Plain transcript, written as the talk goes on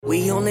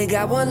We only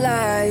got one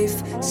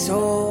life,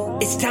 so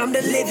it's time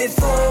to live it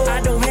full. I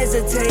don't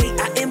hesitate,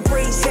 I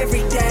embrace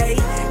every day,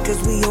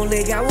 cause we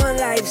only got one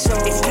life, so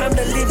it's time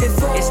to live it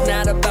full. It's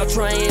not about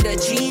trying to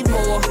achieve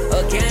more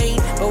again,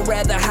 but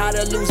rather how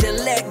to lose and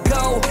let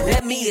go.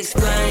 Let me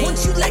explain.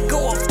 Once you let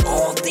go of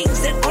all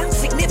things that aren't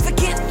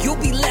significant, you'll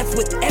be left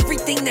with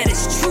everything that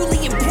is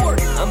truly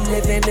important. I'm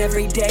living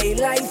everyday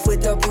life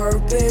with a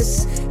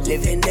purpose.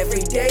 Living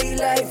everyday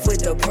life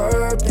with a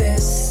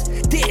purpose.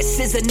 This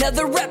is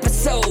another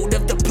episode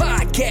of the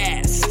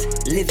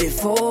podcast. Live it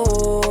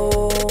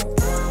full.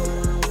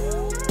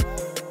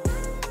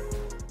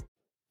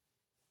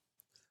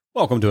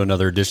 Welcome to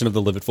another edition of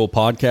the Live It Full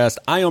podcast.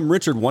 I am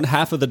Richard, one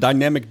half of the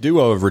dynamic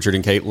duo of Richard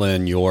and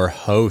Caitlin, your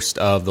host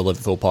of the Live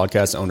It Full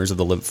podcast, owners of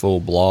the Live It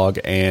Full blog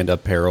and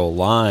apparel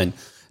line,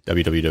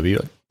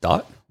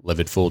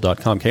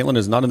 www.liveitfull.com. Caitlin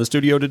is not in the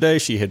studio today.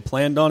 She had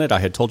planned on it. I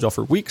had told y'all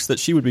for weeks that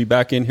she would be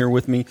back in here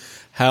with me.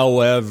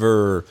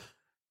 However,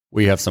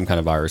 we have some kind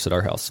of virus at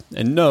our house.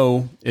 And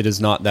no, it is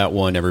not that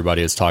one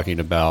everybody is talking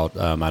about.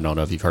 I don't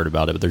know if you've heard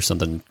about it, but there's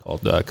something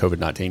called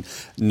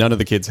COVID-19. None of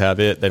the kids have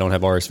it. They don't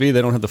have RSV.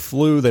 They don't have the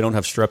flu. They don't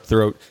have strep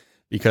throat,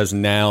 because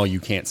now you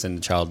can't send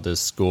a child to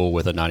school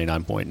with a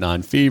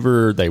 99.9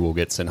 fever. They will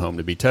get sent home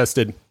to be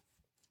tested.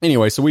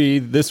 Anyway, so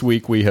this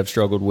week we have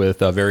struggled with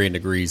varying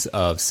degrees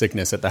of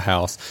sickness at the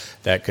house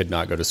that could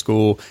not go to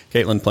school.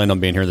 Caitlin planned on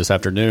being here this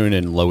afternoon,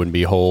 and lo and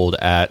behold,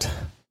 at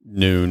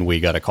noon, we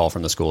got a call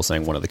from the school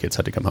saying one of the kids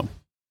had to come home.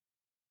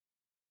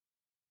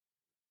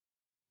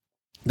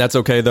 That's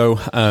okay, though.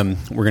 We're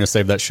going to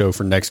save that show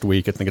for next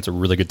week. I think it's a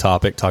really good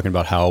topic, talking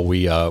about how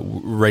we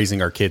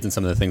raising our kids and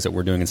some of the things that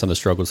we're doing and some of the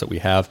struggles that we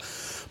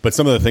have. But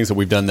some of the things that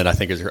we've done that I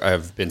think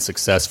have been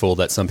successful,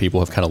 that some people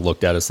have kind of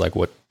looked at as like,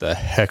 what the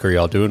heck are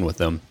y'all doing with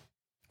them?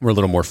 We're a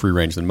little more free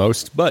range than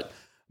most, but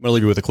I'm going to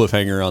leave you with a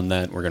cliffhanger on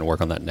that. We're going to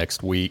work on that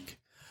next week.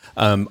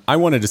 I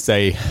wanted to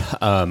say,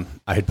 I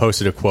had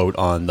posted a quote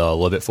on the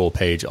Live It Full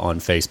page on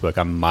Facebook.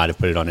 I might have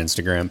put it on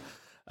Instagram.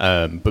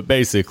 But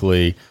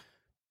basically,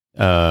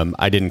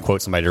 I didn't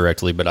quote somebody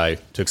directly, but I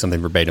took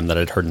something verbatim that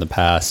I'd heard in the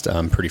past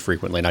pretty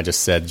frequently. And I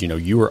just said,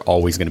 you are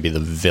always going to be the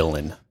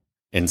villain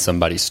in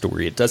somebody's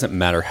story. It doesn't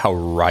matter how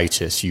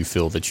righteous you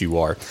feel that you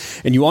are.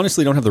 And you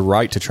honestly don't have the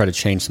right to try to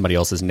change somebody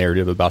else's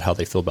narrative about how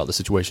they feel about the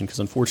situation,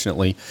 because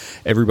unfortunately,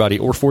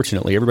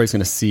 fortunately, everybody's going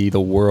to see the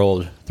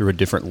world through a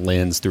different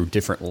lens, through a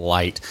different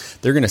light.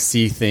 They're going to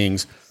see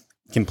things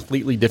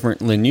completely different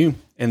than you,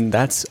 and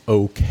that's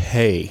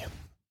okay.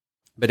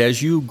 But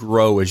as you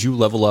grow, as you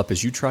level up,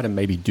 as you try to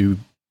maybe do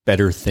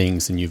better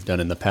things than you've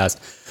done in the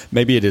past,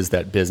 maybe it is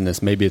that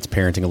business, maybe it's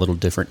parenting a little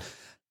different,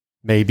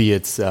 maybe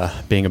it's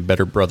being a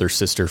better brother,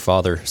 sister,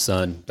 father,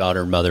 son,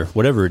 daughter, mother,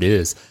 whatever it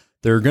is,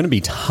 there are going to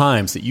be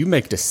times that you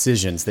make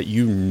decisions that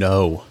you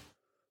know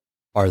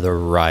are the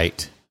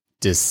right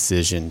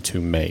decision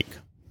to make.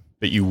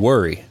 But you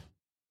worry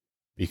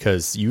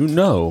because you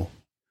know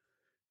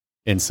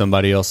in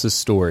somebody else's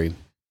story,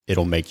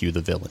 it'll make you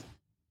the villain.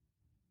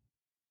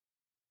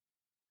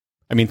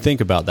 I mean, think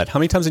about that. How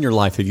many times in your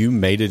life have you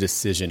made a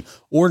decision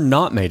or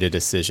not made a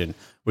decision,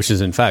 which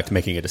is in fact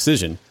making a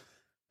decision,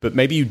 but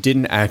maybe you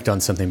didn't act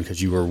on something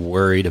because you were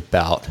worried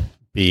about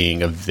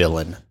being a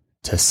villain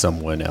to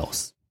someone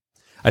else?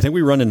 I think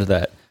we run into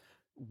that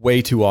way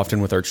too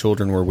often with our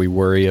children, where we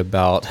worry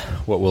about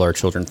what will our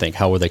children think?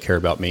 How will they care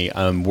about me?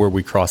 Where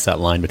we cross that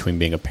line between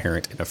being a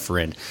parent and a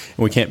friend.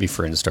 And we can't be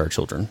friends to our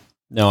children.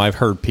 Now, I've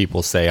heard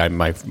people say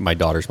my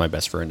daughter's my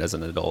best friend as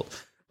an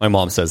adult. My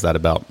mom says that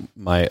about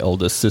my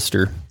oldest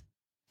sister.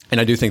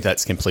 And I do think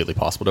that's completely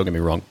possible. Don't get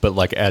me wrong. But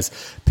like, as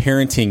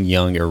parenting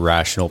young,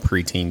 irrational,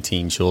 preteen,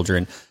 teen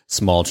children,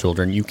 small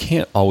children, you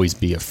can't always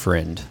be a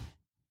friend.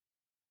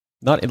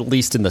 Not at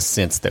least in the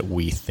sense that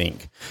we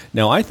think.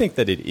 Now, I think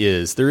that it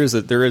is. There is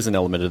an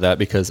element of that,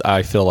 because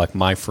I feel like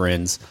my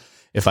friends,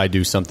 if I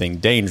do something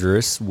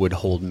dangerous, would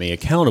hold me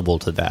accountable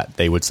to that.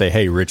 They would say,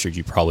 hey, Richard,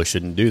 you probably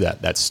shouldn't do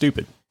that. That's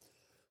stupid.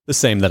 The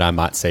same that I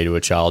might say to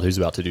a child who's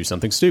about to do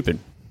something stupid.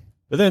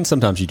 But then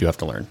sometimes you do have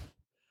to learn.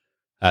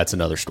 That's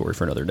another story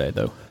for another day,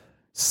 though.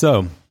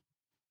 So,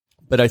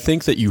 but I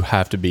think that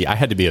I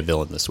had to be a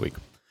villain this week.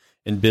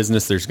 In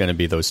business, there's going to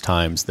be those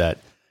times that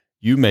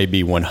you may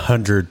be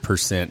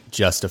 100%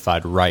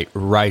 justified,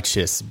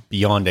 righteous,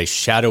 beyond a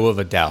shadow of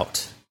a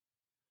doubt.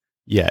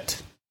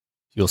 Yet,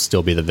 you'll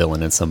still be the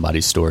villain in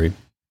somebody's story.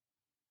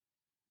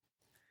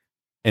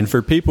 And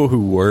for people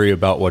who worry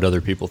about what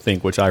other people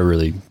think, which I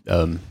really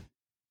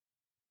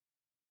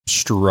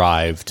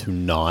strive to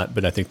not,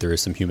 but I think there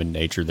is some human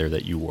nature there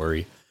that you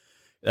worry.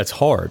 That's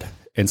hard.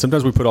 And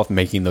sometimes we put off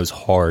making those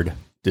hard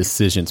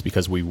decisions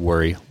because we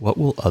worry, what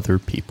will other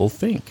people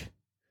think?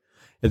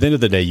 At the end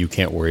of the day, you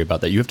can't worry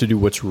about that. You have to do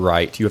what's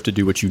right. You have to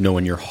do what you know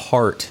in your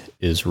heart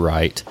is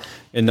right,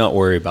 and not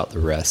worry about the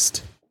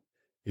rest.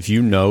 If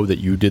you know that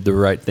you did the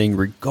right thing,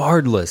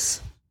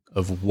 regardless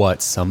of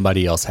what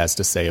somebody else has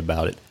to say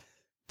about it,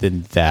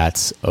 then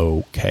that's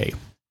okay.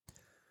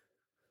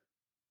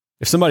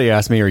 If somebody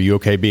asked me, are you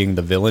okay being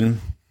the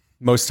villain?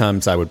 Most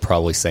times I would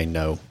probably say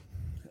no.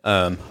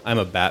 I'm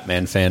a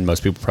Batman fan.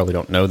 Most people probably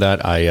don't know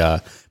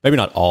that. Maybe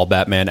not all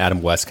Batman.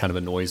 Adam West kind of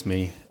annoys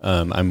me.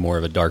 I'm more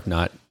of a Dark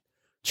Knight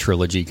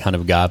trilogy kind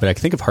of guy. But I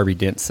think of Harvey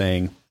Dent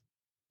saying,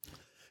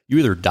 you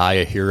either die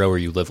a hero or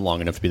you live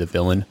long enough to be the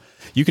villain.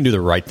 You can do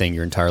the right thing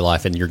your entire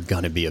life and you're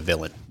going to be a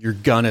villain.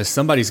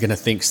 Somebody's going to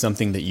think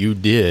something that you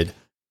did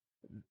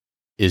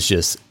is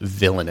just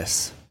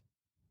villainous.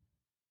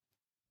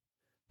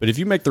 But if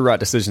you make the right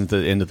decisions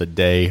at the end of the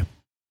day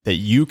that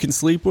you can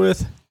sleep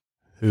with,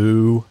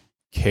 who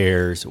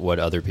cares what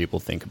other people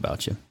think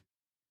about you?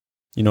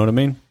 You know what I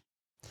mean?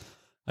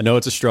 I know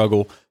it's a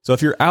struggle. So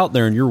if you're out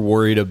there and you're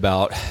worried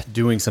about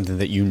doing something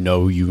that you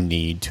know you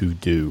need to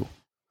do,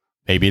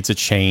 maybe it's a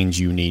change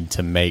you need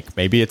to make.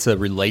 Maybe it's a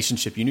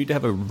relationship you need to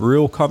have a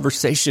real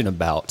conversation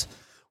about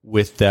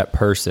with that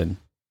person.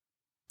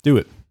 Do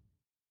it.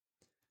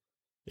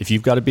 If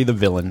you've got to be the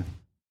villain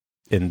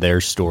in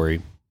their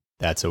story,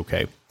 that's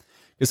okay.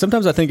 Because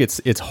sometimes I think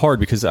it's hard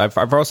because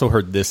I've also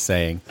heard this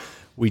saying,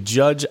 we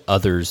judge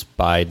others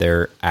by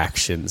their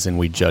actions and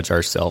we judge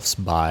ourselves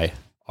by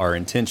our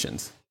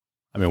intentions.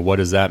 I mean, what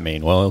does that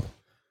mean? Well,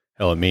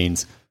 hell, it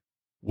means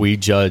we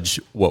judge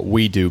what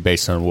we do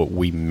based on what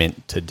we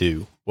meant to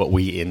do, what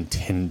we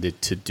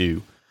intended to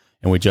do.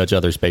 And we judge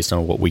others based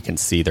on what we can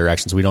see, their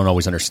actions. We don't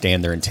always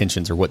understand their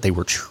intentions or what they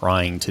were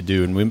trying to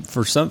do. And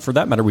for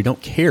that matter, we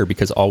don't care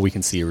because all we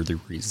can see are the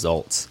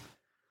results.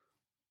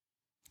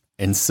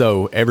 And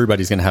so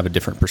everybody's going to have a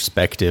different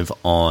perspective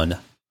on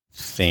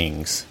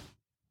things.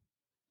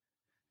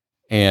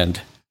 And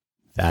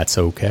that's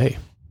okay.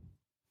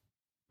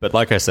 But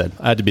like I said,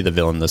 I had to be the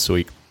villain this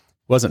week. It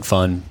wasn't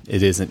fun.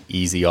 It isn't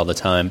easy all the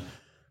time.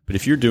 But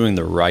if you're doing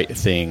the right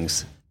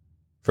things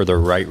for the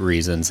right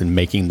reasons and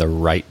making the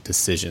right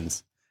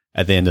decisions,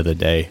 at the end of the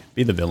day,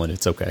 be the villain.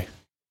 It's okay.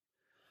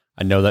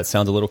 I know that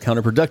sounds a little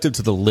counterproductive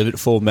to the Live It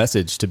Full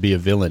message to be a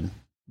villain,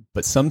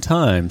 but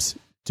sometimes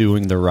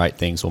doing the right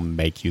things will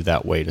make you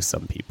that way to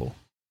some people.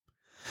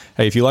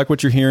 Hey, if you like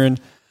what you're hearing,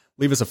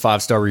 leave us a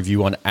 5-star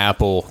review on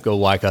Apple. Go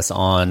like us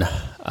on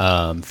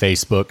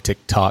Facebook,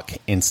 TikTok,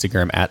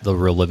 Instagram at The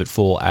Real Live It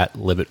Full, at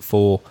Live It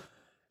Full.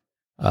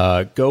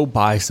 Go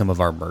buy some of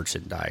our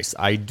merchandise.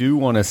 I do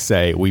want to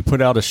say we put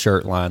out a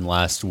shirt line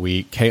last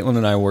week. Caitlin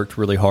and I worked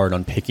really hard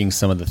on picking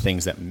some of the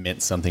things that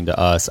meant something to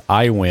us.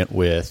 I went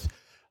with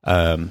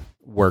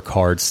work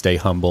hard, stay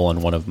humble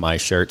on one of my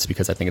shirts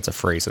because I think it's a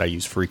phrase that I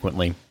use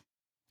frequently.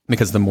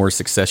 Because the more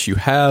success you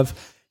have,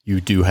 you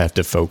do have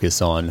to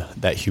focus on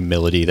that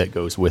humility that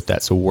goes with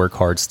that. So work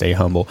hard, stay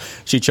humble.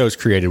 She chose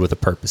created with a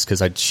purpose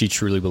because she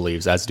truly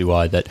believes, as do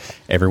I, that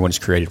everyone's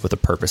created with a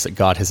purpose, that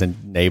God has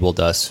enabled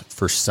us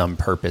for some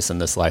purpose in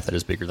this life that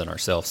is bigger than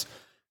ourselves.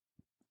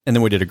 And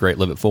then we did a great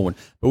Live It Full one.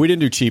 But we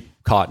didn't do cheap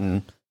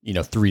cotton,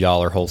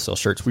 $3 wholesale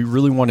shirts. We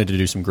really wanted to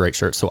do some great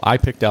shirts. So I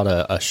picked out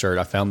a shirt.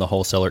 I found the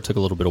wholesaler. It took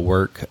a little bit of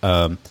work.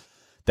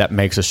 That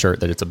makes a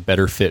shirt that it's a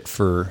better fit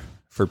for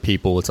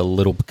people. It's a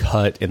little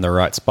cut in the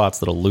right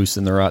spots, little loose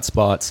in the right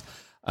spots,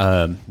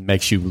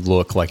 makes you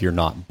look like you're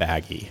not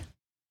baggy.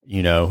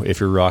 If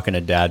you're rocking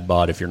a dad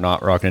bod, if you're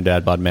not rocking a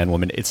dad bod, man,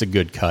 woman, it's a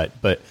good cut,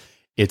 but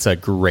it's a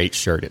great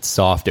shirt. It's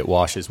soft. It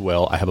washes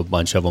well. I have a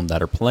bunch of them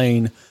that are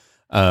plain.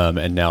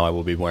 And now I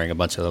will be wearing a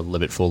bunch of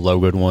Live It Full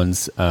logoed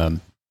ones.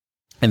 And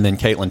then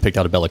Caitlin picked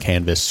out a Bella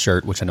Canvas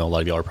shirt, which I know a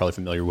lot of y'all are probably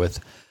familiar with.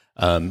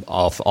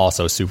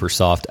 Also super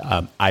soft.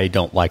 I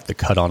don't like the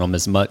cut on them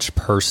as much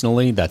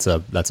personally. That's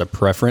a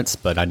preference,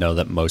 but I know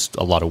that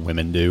a lot of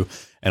women do,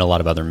 and a lot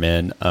of other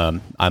men.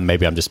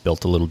 I'm just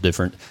built a little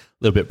different, a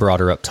little bit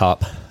broader up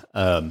top,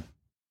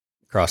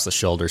 across the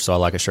shoulder. So I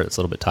like a shirt that's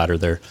a little bit tighter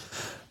there.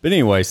 But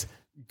anyways,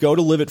 go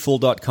to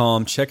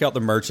liveitfull.com, check out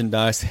the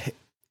merchandise.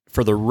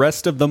 For the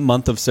rest of the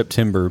month of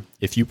September,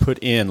 if you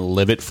put in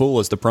Live It Full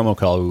as the promo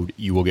code,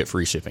 you will get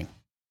free shipping.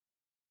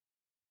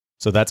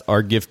 So that's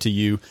our gift to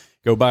you.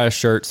 Go buy a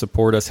shirt,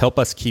 support us, help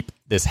us keep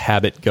this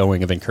habit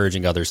going of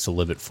encouraging others to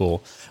live it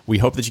full. We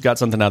hope that you got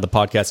something out of the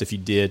podcast. If you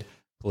did,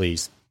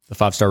 please, the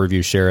 5-star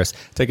review, share us.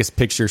 Take us a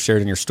picture, share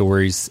it in your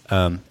stories.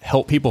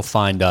 Help people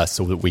find us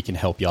so that we can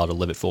help y'all to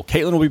live it full.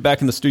 Caitlin will be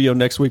back in the studio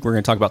next week. We're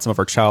going to talk about some of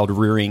our child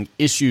rearing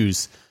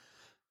issues,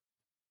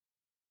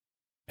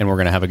 and we're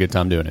going to have a good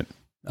time doing it.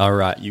 All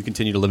right, you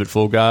continue to live it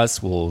full,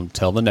 guys. We'll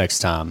tell the next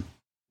time. I'm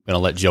going to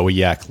let Joey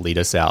Yak lead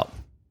us out.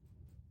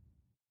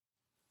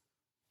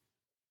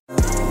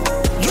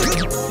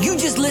 You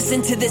just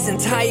listened to this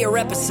entire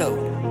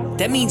episode.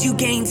 That means you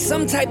gained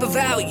some type of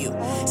value.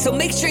 So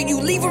make sure you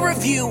leave a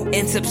review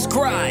and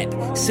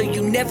subscribe so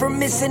you never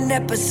miss an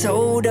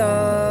episode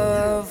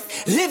of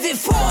Live It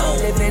Full.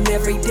 Living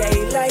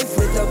everyday life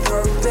with a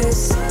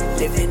purpose.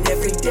 Living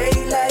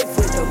everyday life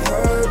with a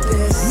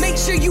purpose. Make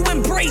sure you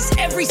embrace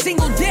every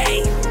single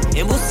day.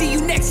 And we'll see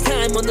you next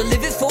time on the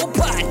Live It Full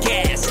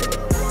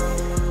podcast.